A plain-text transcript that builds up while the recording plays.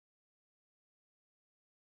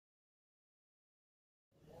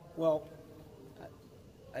Well,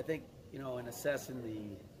 I think, in assessing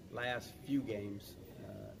the last few games,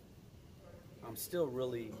 I'm still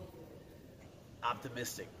really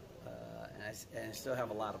optimistic, and I still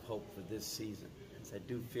have a lot of hope for this season. Because I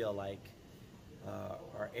do feel like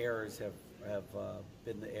our errors have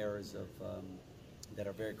been the errors that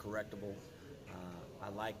are very correctable. I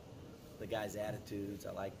like the guys' attitudes.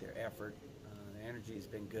 I like their effort. Their energy has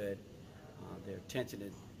been good. Their attention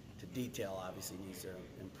to detail obviously needs to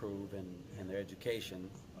improve, and their education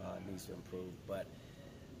needs to improve. But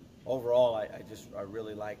overall, I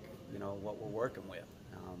really like what we're working with.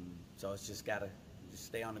 So it's just got to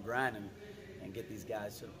stay on the grind and get these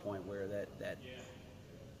guys to the point where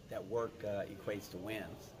that work equates to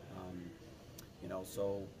wins.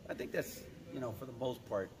 So I think that's for the most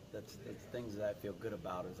part that's things that I feel good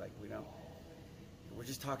about. Is like we're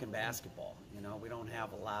just talking basketball.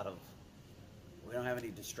 We don't have any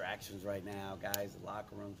distractions right now. Guys, the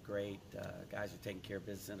locker room's great. Guys are taking care of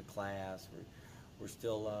business in the class. We're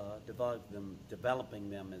still developing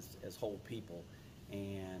them as whole people,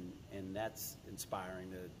 and that's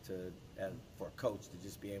inspiring for a coach to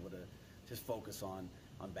just be able to just focus on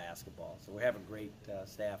basketball. So we're having great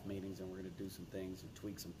staff meetings, and we're going to do some things and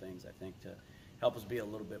tweak some things, I think, to help us be a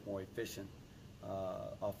little bit more efficient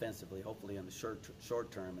offensively, hopefully in the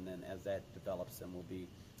short term, and then as that develops, then we'll be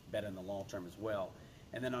better in the long term as well.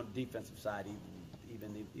 And then on the defensive side,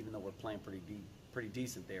 even though we're playing pretty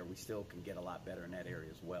decent there, we still can get a lot better in that area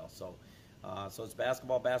as well. So it's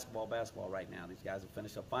basketball right now. These guys will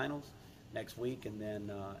finish up finals next week, and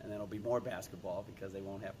then it'll be more basketball because they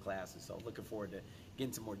won't have classes. So looking forward to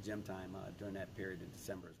getting some more gym time during that period in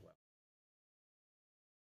December as well.